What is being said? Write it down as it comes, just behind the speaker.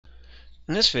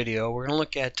In this video, we're going to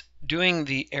look at doing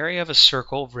the area of a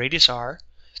circle of radius r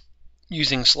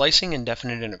using slicing and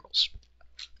definite integrals.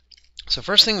 So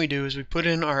first thing we do is we put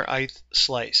in our ith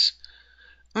slice.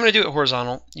 I'm going to do it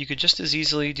horizontal. You could just as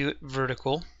easily do it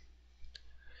vertical.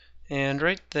 And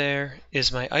right there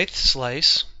is my ith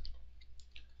slice.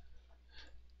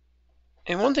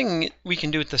 And one thing we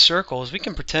can do with the circle is we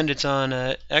can pretend it's on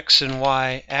a x and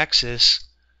y axis,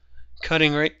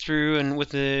 cutting right through and with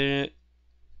the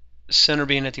center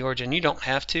being at the origin. You don't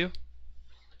have to,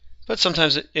 but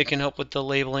sometimes it can help with the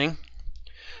labeling.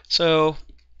 So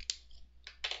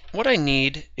what I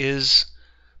need is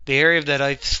the area of that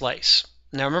ith slice.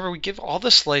 Now remember, we give all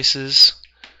the slices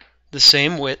the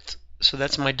same width, so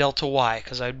that's my delta y,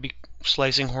 because I'd be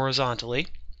slicing horizontally.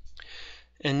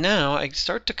 And now I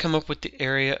start to come up with the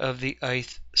area of the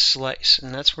ith slice,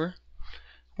 and that's where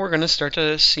we're going to start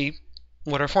to see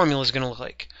what our formula is going to look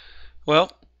like.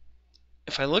 Well,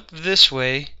 if I look this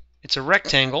way, it's a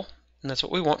rectangle, and that's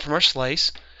what we want from our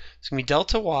slice. It's going to be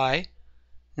delta y.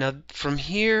 Now from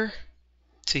here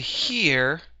to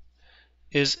here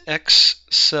is x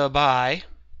sub I.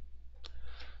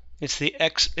 It's the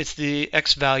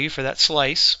x value for that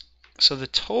slice. So the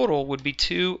total would be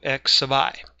 2x sub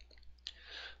I.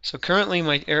 So currently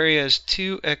my area is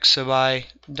 2x sub I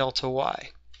delta y.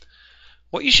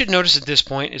 What you should notice at this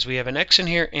point is we have an x in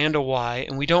here and a y,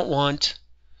 and we don't want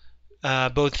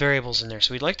both variables in there.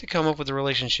 So we'd like to come up with a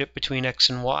relationship between x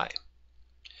and y.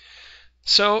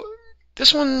 So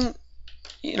this one,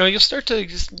 you'll start to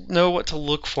just know what to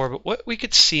look for, but what we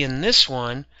could see in this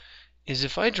one is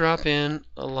if I drop in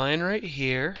a line right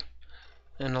here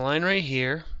and a line right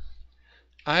here,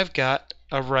 I've got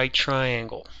a right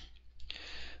triangle.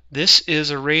 This is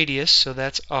a radius, so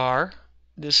that's r.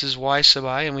 This is y sub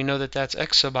I, and we know that that's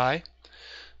x sub I.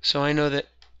 So I know that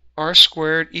r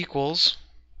squared equals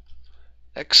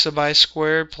x sub I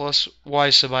squared plus y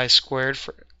sub I squared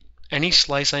for any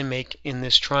slice I make in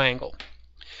this triangle.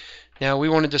 Now we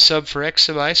wanted to sub for x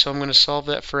sub I, so I'm going to solve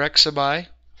that for x sub I.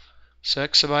 So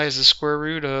x sub I is the square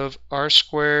root of r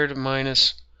squared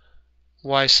minus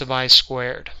y sub I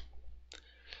squared.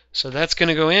 So that's going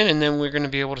to go in, and then we're going to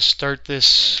be able to start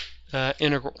this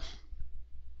integral.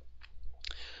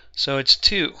 So it's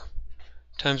 2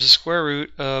 times the square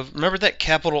root of, remember that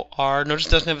capital R, notice it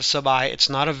doesn't have a sub I, it's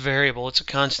not a variable, it's a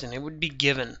constant, it would be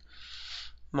given,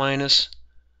 minus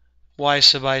y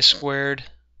sub I squared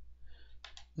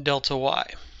delta y.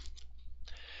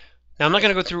 Now I'm not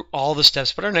going to go through all the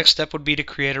steps, but our next step would be to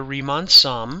create a Riemann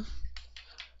sum,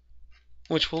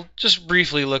 which we'll just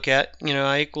briefly look at.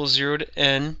 I equals 0 to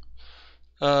n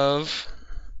of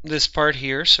this part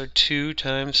here, so 2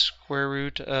 times square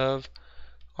root of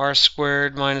r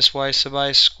squared minus y sub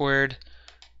I squared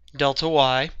delta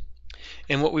y.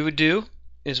 And what we would do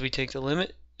is we take the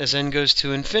limit as n goes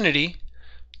to infinity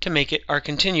to make it our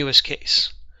continuous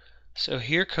case. So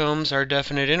here comes our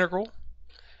definite integral.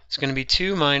 It's going to be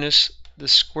 2 minus the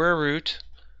square root,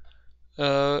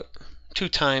 2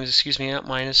 times, not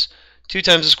minus, 2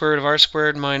 times the square root of r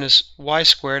squared minus y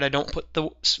squared. I don't put the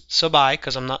sub I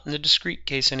because I'm not in the discrete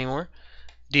case anymore,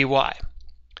 dy.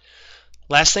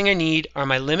 Last thing I need are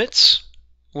my limits.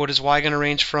 What is y going to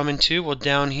range from and to? Well,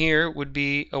 down here would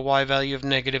be a y value of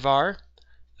negative r.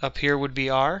 Up here would be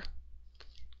r.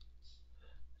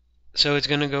 So it's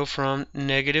going to go from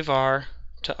negative r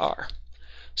to r.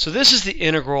 So this is the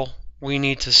integral we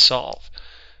need to solve.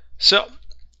 So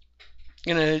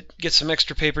I'm going to get some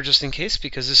extra paper just in case,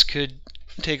 because this could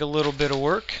take a little bit of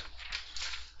work.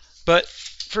 But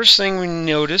first thing we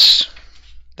notice,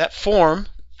 that form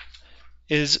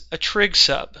is a trig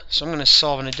sub. So I'm going to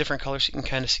solve in a different color so you can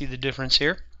kind of see the difference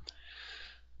here.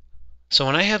 So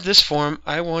when I have this form,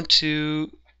 I want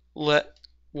to let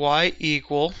y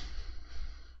equal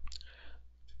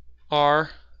r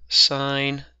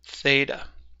sine theta.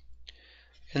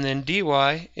 And then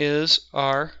dy is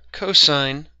r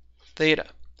cosine theta.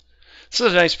 This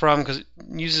is a nice problem because it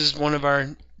uses one of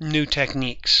our new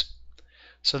techniques.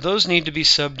 So those need to be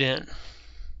subbed in.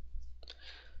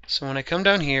 So when I come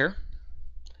down here,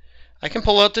 I can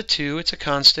pull out the 2, it's a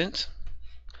constant.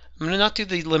 I'm going to not do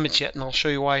the limits yet, and I'll show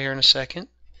you why here in a second.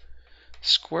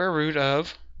 Square root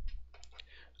of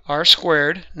r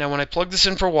squared. Now when I plug this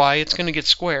in for y, it's going to get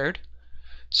squared.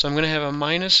 So I'm going to have a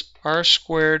minus r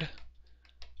squared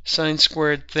sine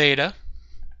squared theta.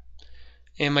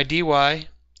 And my dy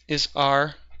is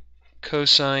r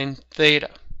cosine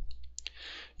theta.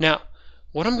 Now,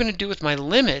 what I'm going to do with my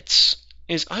limits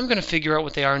is I'm going to figure out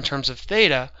what they are in terms of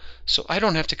theta, so I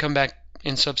don't have to come back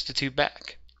and substitute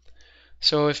back.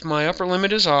 So if my upper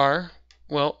limit is r,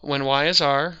 well, when y is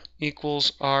r,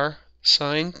 equals r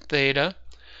sine theta,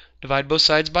 divide both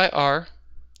sides by r.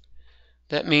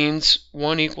 That means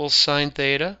 1 equals sine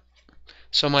theta.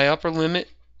 So my upper limit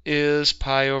is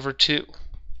pi over 2.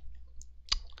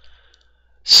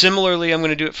 Similarly, I'm going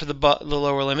to do it for the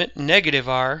lower limit. Negative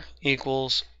r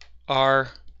equals r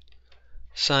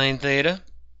sine theta.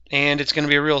 And it's going to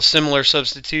be a real similar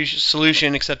substitution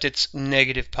solution, except it's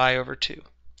negative pi over 2.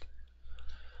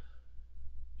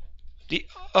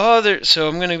 So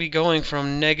I'm going to be going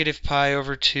from negative pi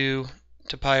over 2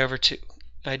 to pi over 2.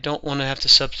 I don't want to have to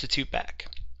substitute back.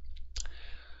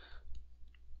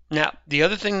 Now, the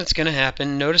other thing that's going to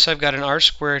happen, notice I've got an r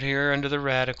squared here under the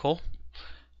radical.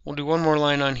 We'll do one more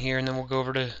line on here, and then we'll go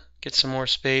over to get some more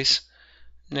space.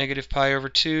 Negative pi over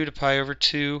 2 to pi over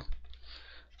 2.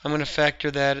 I'm going to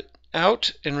factor that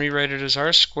out and rewrite it as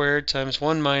r squared times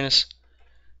 1 minus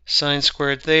sine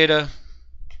squared theta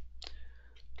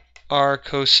r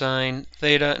cosine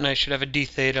theta, and I should have a d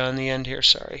theta on the end here,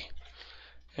 sorry.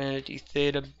 And a d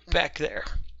theta back there.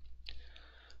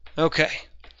 Okay,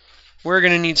 we're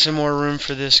going to need some more room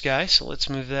for this guy, so let's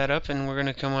move that up, and we're going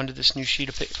to come onto this new sheet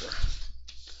of paper.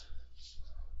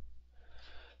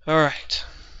 Alright,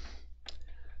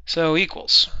 so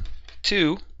equals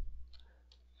 2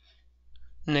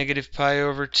 negative pi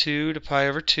over 2 to pi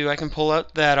over 2. I can pull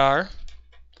out that r,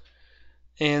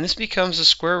 and this becomes the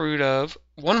square root of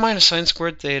 1 minus sine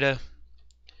squared theta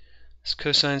is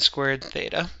cosine squared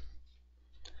theta,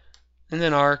 and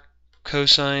then r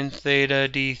cosine theta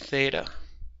d theta.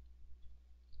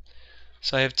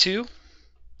 So I have 2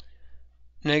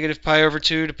 negative pi over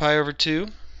 2 to pi over 2.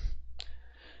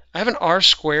 I have an r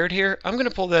squared here. I'm going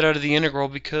to pull that out of the integral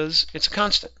because it's a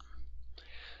constant.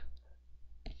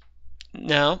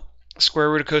 Now,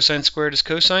 square root of cosine squared is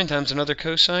cosine times another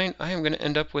cosine. I am going to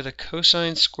end up with a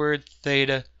cosine squared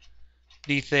theta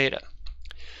d theta.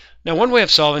 Now, one way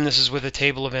of solving this is with a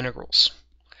table of integrals.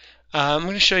 I'm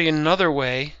going to show you another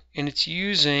way, and it's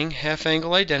using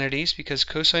half-angle identities, because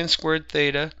cosine squared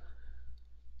theta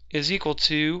is equal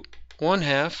to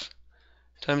 1/2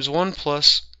 times 1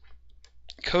 plus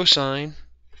cosine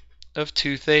of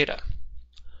 2 theta.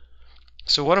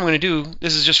 So what I'm going to do,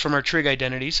 this is just from our trig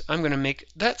identities, I'm going to make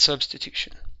that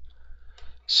substitution.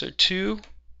 So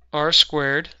 2r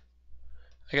squared,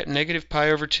 I got negative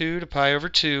pi over 2 to pi over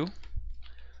 2,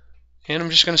 and I'm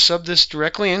just going to sub this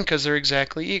directly in because they're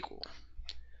exactly equal.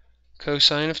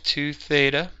 Cosine of 2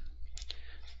 theta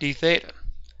d theta.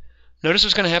 Notice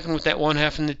what's going to happen with that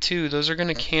 1/2 and the 2. Those are going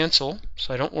to cancel,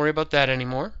 so I don't worry about that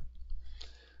anymore.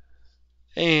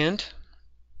 And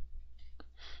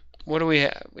what do we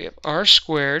have? We have r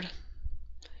squared.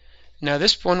 Now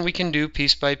this one we can do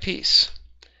piece by piece.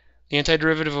 The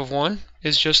antiderivative of 1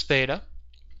 is just theta.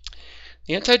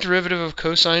 The antiderivative of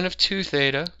cosine of 2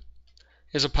 theta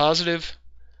is a positive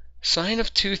sine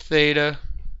of 2 theta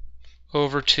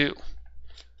over 2.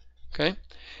 Okay?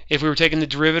 If we were taking the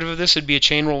derivative of this, it'd be a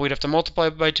chain rule. We'd have to multiply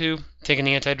by 2. Taking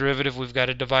the antiderivative, we've got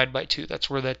to divide by 2. That's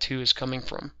where that 2 is coming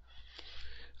from.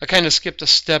 I kind of skipped a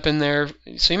step in there,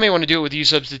 so you may want to do it with u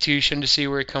substitution to see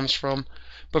where it comes from,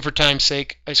 but for time's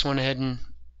sake, I just went ahead and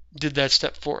did that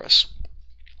step for us.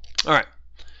 Alright,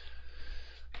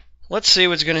 let's see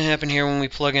what's going to happen here when we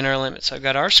plug in our limits. I've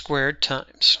got r squared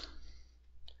times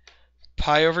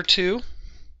pi over 2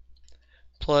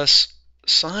 plus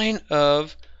sine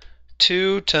of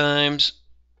 2 times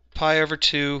pi over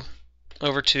 2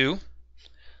 over 2.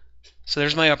 So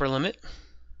there's my upper limit,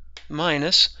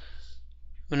 minus,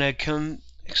 when I come,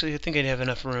 actually I think I'd have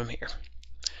enough room here,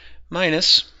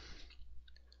 minus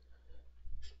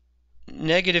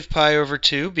negative pi over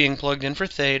 2 being plugged in for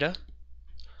theta,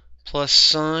 plus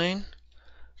sine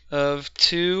of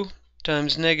 2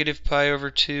 times negative pi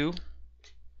over 2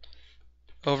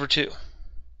 over 2.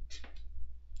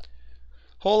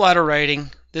 Whole lot of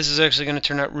writing. This is actually going to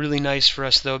turn out really nice for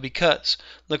us though, because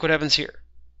look what happens here.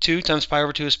 2 times pi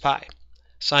over 2 is pi.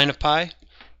 Sine of pi,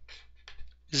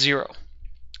 0.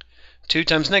 2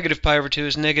 times negative pi over 2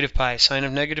 is negative pi. Sine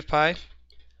of negative pi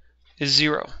is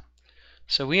 0.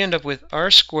 So we end up with r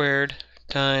squared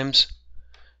times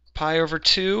pi over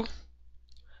 2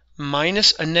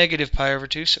 minus a negative pi over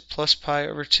 2, so plus pi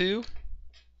over 2,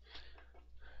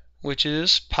 which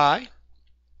is pi.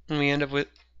 And we end up with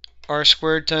r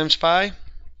squared times pi,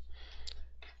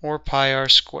 or pi r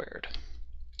squared.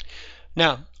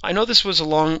 Now, I know this was a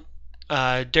long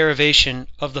derivation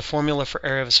of the formula for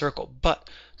area of a circle, but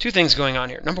two things going on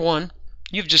here. Number one,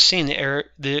 you've just seen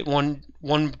the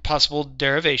one possible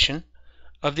derivation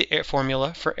of the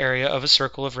formula for area of a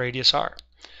circle of radius r.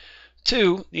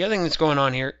 Two, the other thing that's going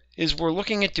on here is we're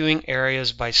looking at doing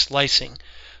areas by slicing.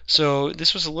 So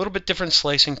this was a little bit different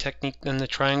slicing technique than the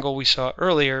triangle we saw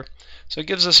earlier. So it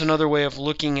gives us another way of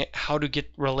looking at how to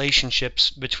get relationships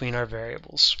between our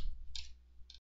variables.